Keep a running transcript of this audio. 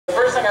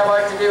thing I'd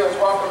like to do is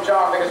welcome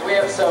John, because we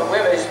have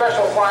a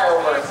special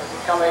flyover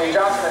coming.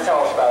 John's going to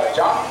tell us about it.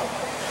 John?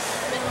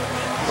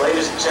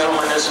 Ladies and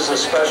gentlemen, this is a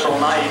special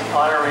night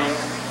honoring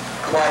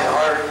Clyde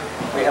Hart.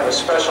 We have a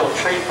special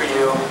treat for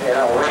you in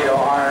our way to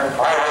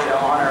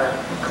honor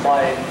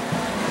Clyde.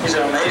 He's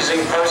an amazing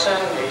person.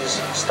 He's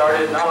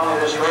started not only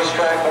this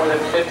racetrack more than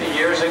 50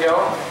 years ago,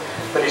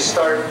 but he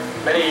started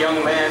many young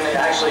men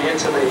actually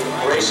into the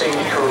racing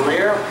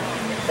career.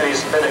 And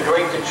he's been a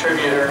great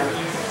contributor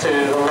to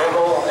the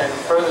local and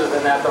further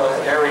than that, the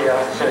area.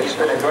 So he's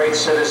been a great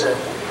citizen.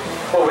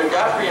 What we've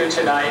got for you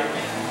tonight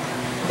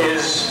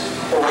is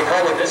what we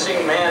call the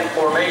Missing Man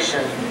Formation.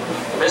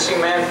 The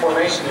Missing Man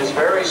Formation is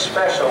very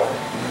special.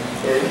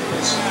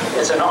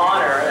 It's an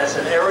honor, as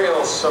an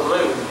aerial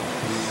salute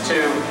to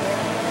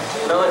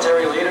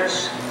military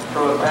leaders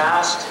who have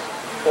passed,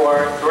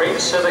 or great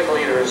civic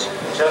leaders,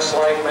 just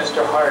like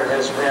Mr. Hart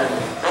has been.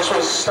 This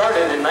was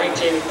started in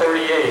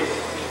 1938,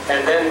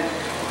 and then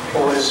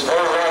was very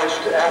large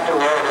after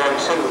World War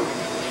II.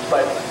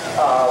 But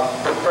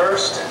the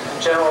first,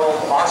 General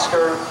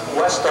Oscar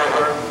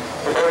Westover,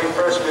 the very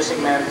first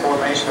Missing Man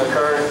Formation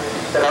occurred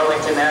at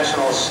Arlington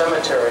National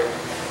Cemetery.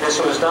 This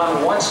was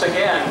done once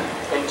again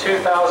in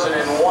 2001,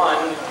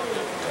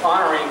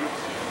 honoring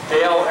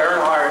Dale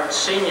Earnhardt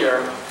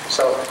Sr.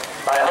 So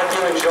I hope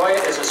you enjoy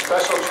it. It's a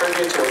special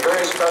tribute to a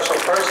very special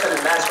person,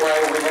 and that's why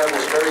we have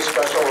this very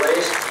special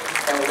race.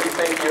 And we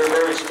think you're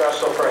very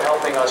special for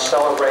helping us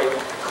celebrate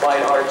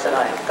Clyde Hart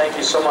tonight. Thank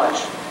you so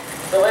much.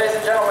 So ladies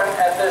and gentlemen,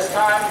 at this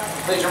time,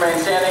 please remain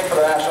standing for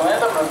the national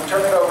anthem. I'm going to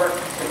turn it over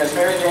to Miss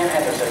Mary Jane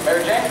Henderson.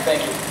 Mary Jane,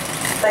 thank you.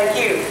 Thank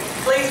you.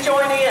 Please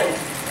join in.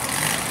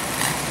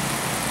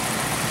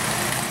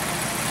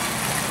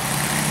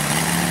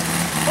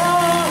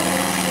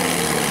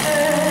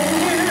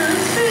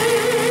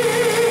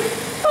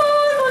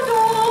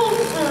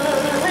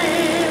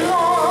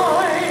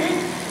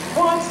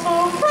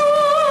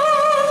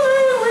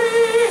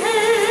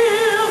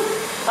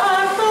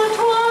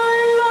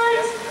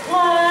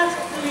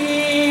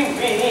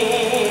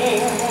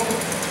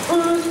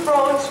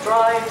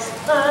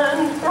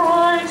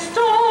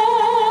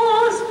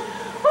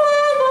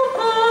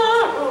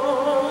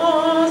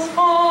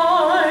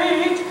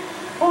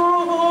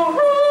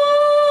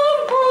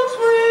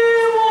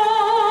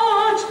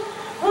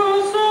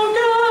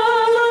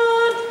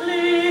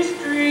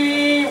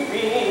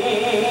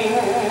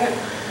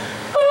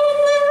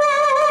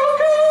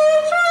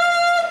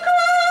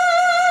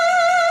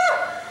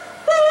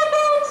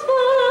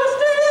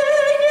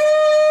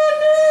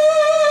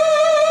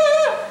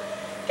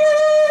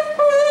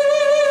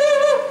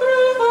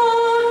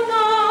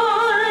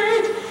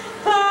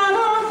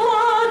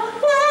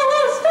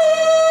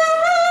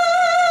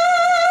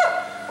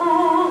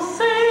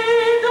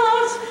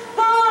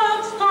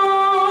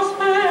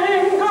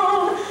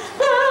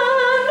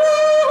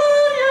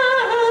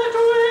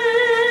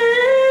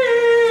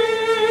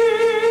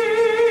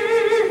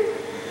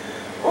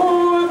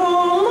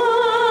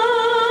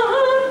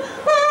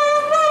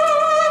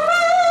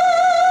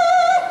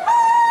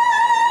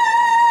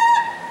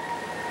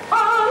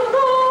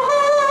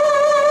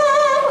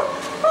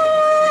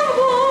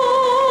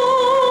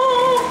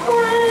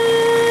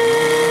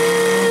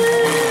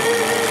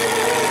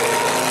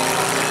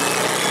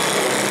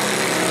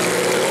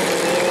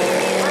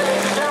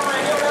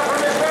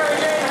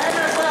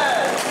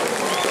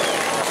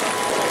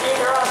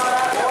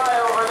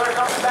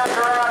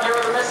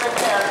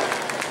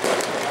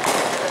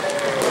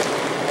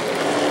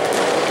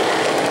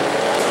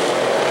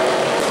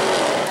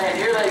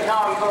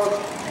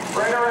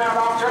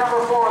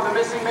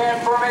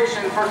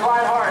 For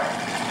Clyde Hart.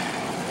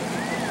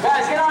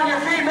 Guys, get on your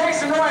feet, make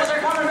some noise.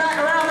 They're coming back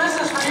around. This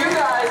is for you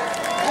guys.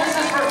 This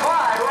is for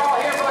Clyde. We're all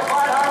here for the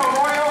Clyde Hart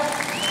Memorial.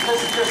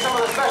 This is just some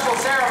of the special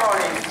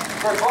ceremonies.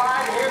 For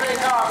Clyde, here they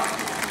come.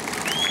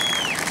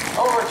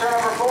 Over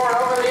turnover 4 and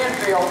over the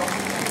infield.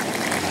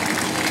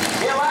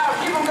 Get loud.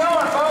 Keep them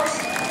going, folks.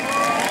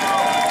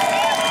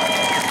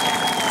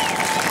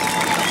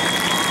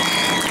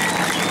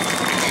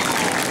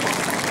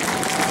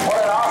 What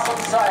an awesome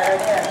sight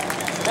again.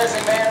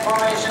 Missing Man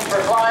Formation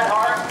for Clyde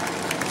Hart.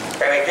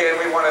 And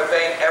again, we want to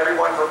thank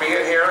everyone for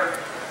being here.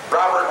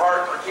 Robert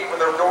Hart for keeping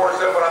their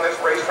doors open on this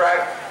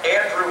racetrack.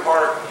 Andrew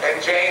Hart and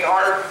Jane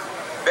Hart.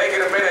 They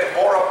get a minute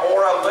Bora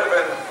Bora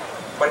living,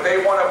 but they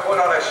want to put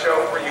on a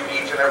show for you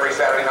each and every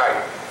Saturday night.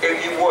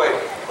 If you would,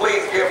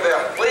 please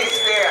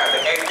stand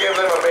and give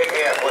them a big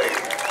hand, please.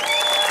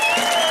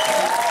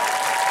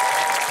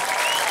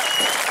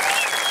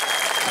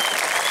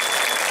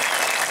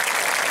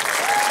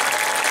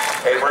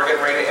 And we're getting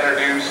ready to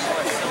introduce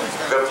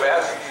the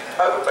best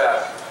of the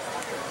best.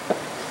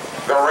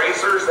 The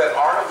racers that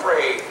aren't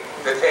afraid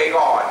to take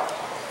on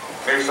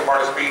New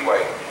Smyrna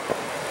Speedway.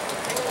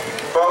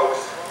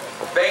 Folks,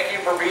 thank you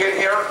for being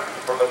here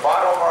from the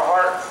bottom of our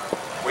hearts.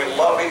 We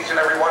love each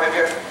and every one of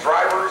you.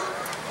 Drivers,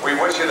 we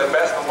wish you the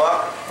best of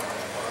luck.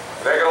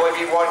 There can only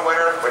be one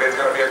winner, but it's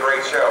going to be a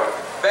great show.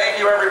 Thank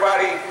you,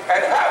 everybody,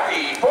 and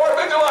happy 4th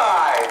of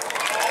July!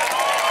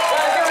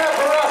 Guys, give it up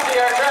for Rusty,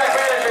 our track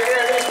manager here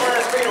at New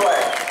Smyrna Speedway.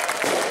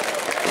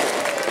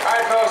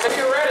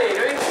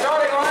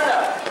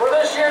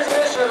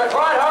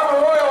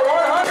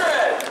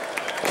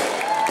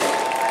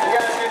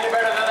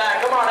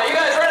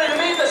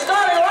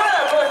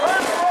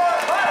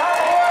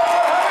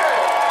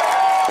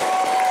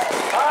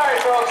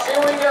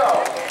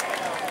 go.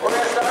 We're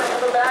going to start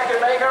from the back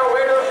and make our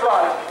way to the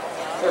front.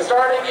 So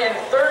starting in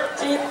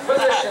 13th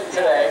position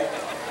today,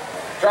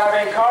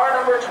 driving car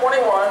number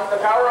 21, the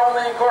Power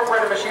Only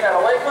Incorporated machine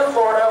out of Lakeland,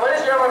 Florida.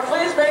 Ladies and gentlemen,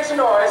 please make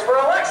some noise for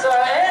Alexa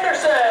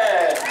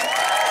Anderson.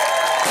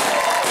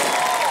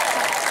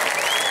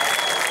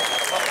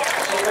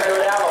 She's going to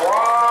go down a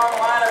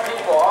long line of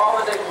people, all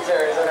the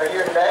dignitaries that are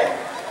here today.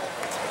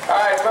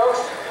 All right,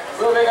 folks,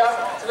 moving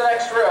up to the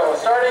next row.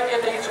 Starting in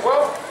the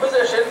 12th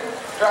position,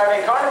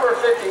 driving car number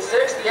 56,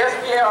 the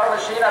SBAR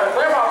machine out of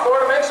Claremont,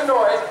 Florida. Make some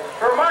noise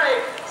for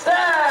Mike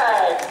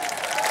Stagg.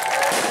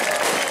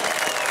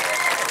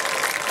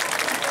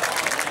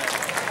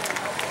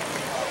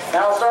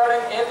 Now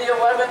starting in the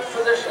 11th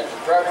position,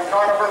 driving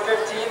car number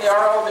 15, the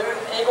RL Newton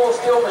Eagle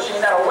Steel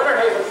machine out of Winter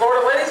Haven,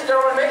 Florida. Ladies and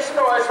gentlemen, make some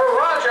noise for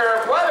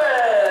Roger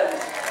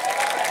Blevins.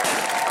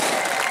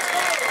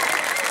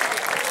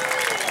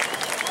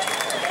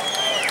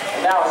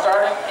 Now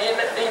starting in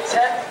the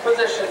 10th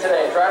position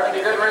today, driving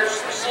the Goodrich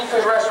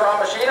Seafood Restaurant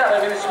machine out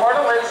of New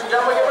Smyrna. Ladies and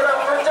gentlemen, give it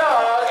up for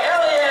Doug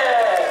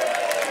Elliott.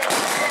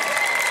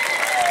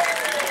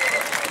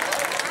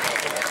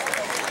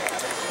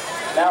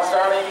 Now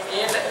starting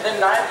in the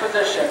 9th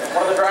position,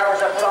 one of the drivers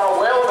that put on a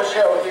whale of a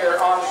show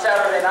here on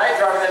Saturday night,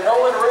 driving the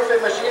Nolan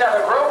Roofing machine out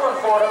of Groveland,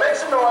 Florida. Make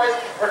some noise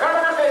for car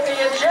number 50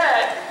 and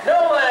Jet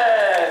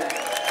Nolan.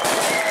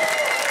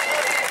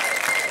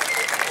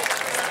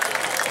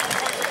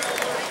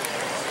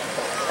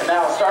 And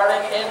now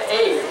starting in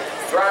 8th,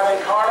 driving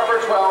car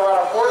number 12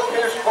 out of Fort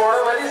Pierce,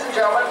 Florida. Ladies and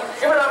gentlemen,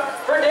 give it up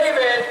for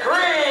David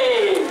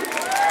Creed.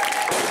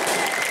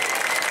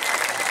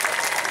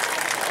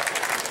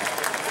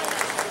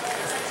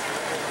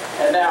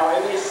 And now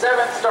in the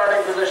 7th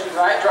starting position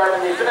tonight,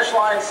 driving the Finish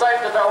Line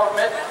Site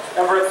Development,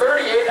 number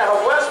 38 out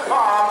of West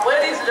Palm.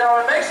 Ladies and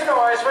gentlemen, make some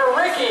noise for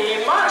Ricky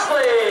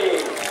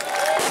Moxley.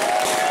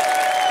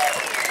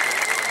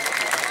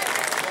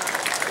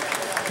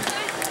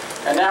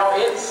 And now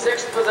in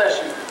 6th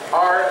position,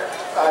 our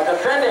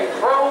defending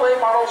Pro Late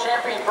Model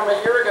champion from a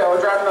year ago,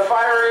 driving the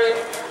Fire Aid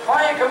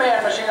Client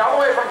Command machine all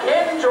the way from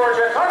Canton,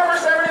 Georgia, car number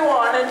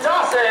 71, and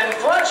Dawson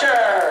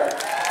Fletcher.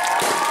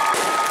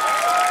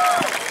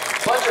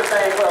 Fletcher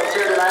fan club's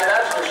here tonight,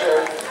 that's for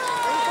sure.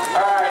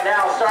 All right,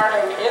 now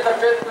starting in the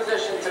 5th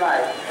position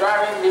tonight,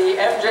 driving the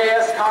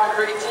MJS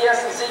Concrete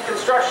TS&C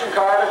construction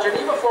car out of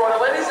Geneva,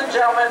 Florida. Ladies and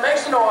gentlemen, make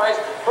some noise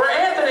for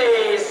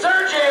Anthony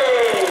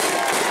Sergi.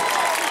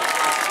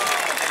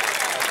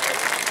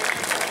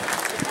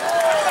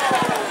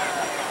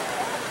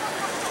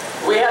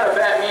 We had a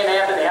bet, me and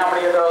Anthony, how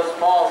many of those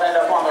balls end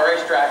up on the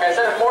racetrack. I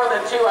said if more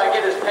than 2, I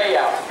get his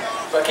payout.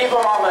 But keep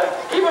them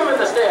in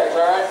the stands,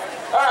 all right?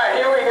 All right,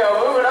 here we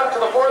go. Moving up to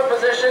the 4th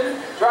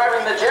position, driving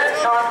the Jet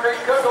Concrete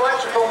Cook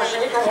Electrical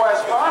machine from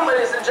West Palm.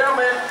 Ladies and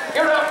gentlemen,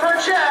 give it up for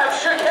Jeff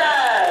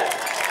Chiquette.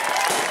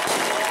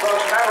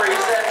 Folks, remember, he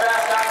said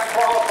fast not in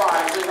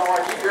qualifying, so you're going to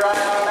want to keep your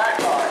eye on that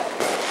car.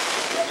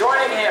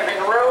 Joining him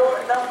in row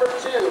number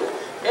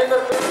 2, in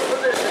the 3rd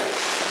position,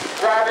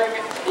 driving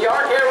the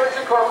Arc Airworks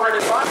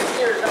Incorporated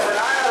Volunteers, number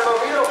 9 out of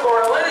Oviedo,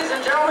 Florida. Ladies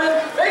and gentlemen,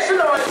 make some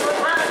noise for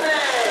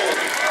Bradley.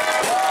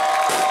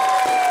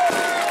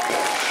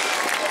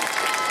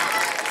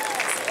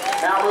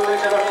 Now moving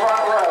to the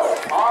front row,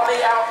 on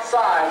the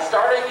outside,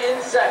 starting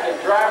in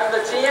 2nd, driving the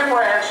TM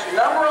Ranch,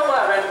 number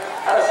 11,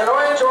 out of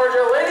Sonoya,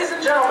 Georgia. Ladies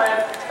and gentlemen,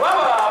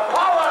 Bubba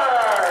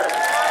Pollard.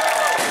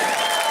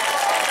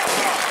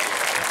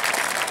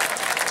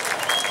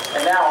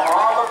 And now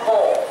on the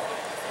pole,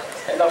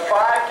 in the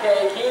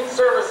 5K Keen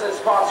Services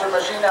sponsor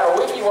machine out of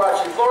Weeki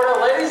Wachee, Florida.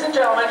 Ladies and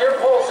gentlemen, your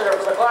pole sitter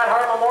for the Clyde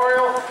Hart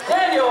Memorial,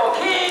 Daniel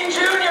Keene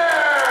Jr.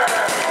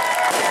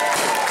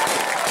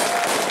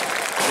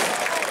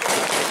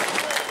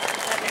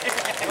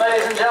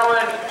 Ladies and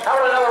gentlemen, how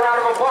about another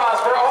round of applause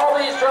for all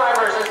these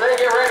drivers as they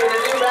get ready to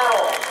do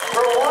battle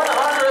for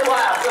 100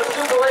 laps of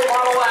super late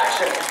model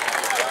action.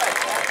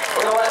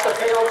 We're going to let the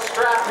field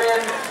strap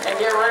in and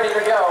get ready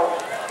to go.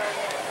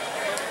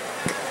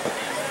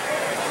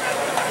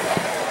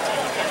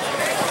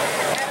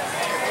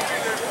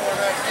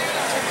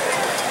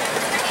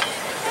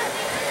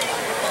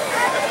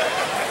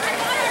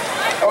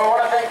 I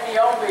want to thank the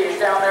Ombies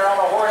down there on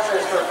the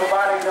horses for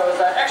providing those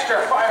extra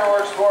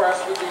fireworks for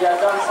us with the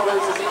gun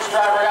salutes as each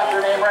driver got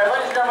their name right.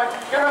 Ladies and gentlemen,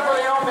 give it up for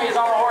the Ombies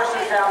on the horses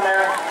down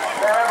there.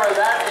 Remember,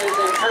 that is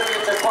a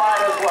tribute to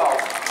Clyde as well.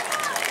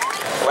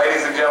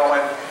 Ladies and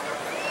gentlemen,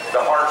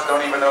 the Harts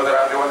don't even know that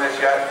I'm doing this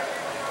yet.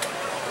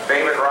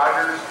 David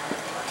Rogers,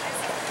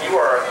 you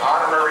are an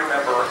honorary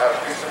member of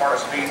New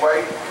Smyrna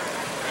Speedway.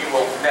 You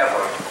will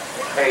never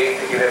pay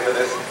to get into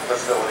this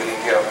facility and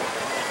give.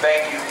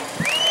 Thank you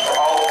for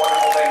all the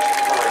wonderful things you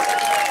do for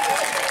racing.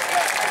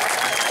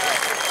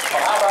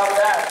 Well, how about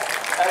that?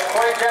 That's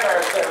quite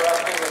generous there,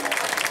 Rusty.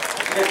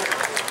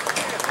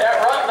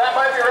 That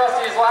might be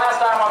Rusty's last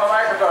time on the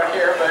microphone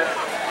here, but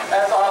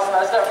that's awesome.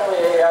 That's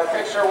definitely a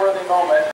picture-worthy moment.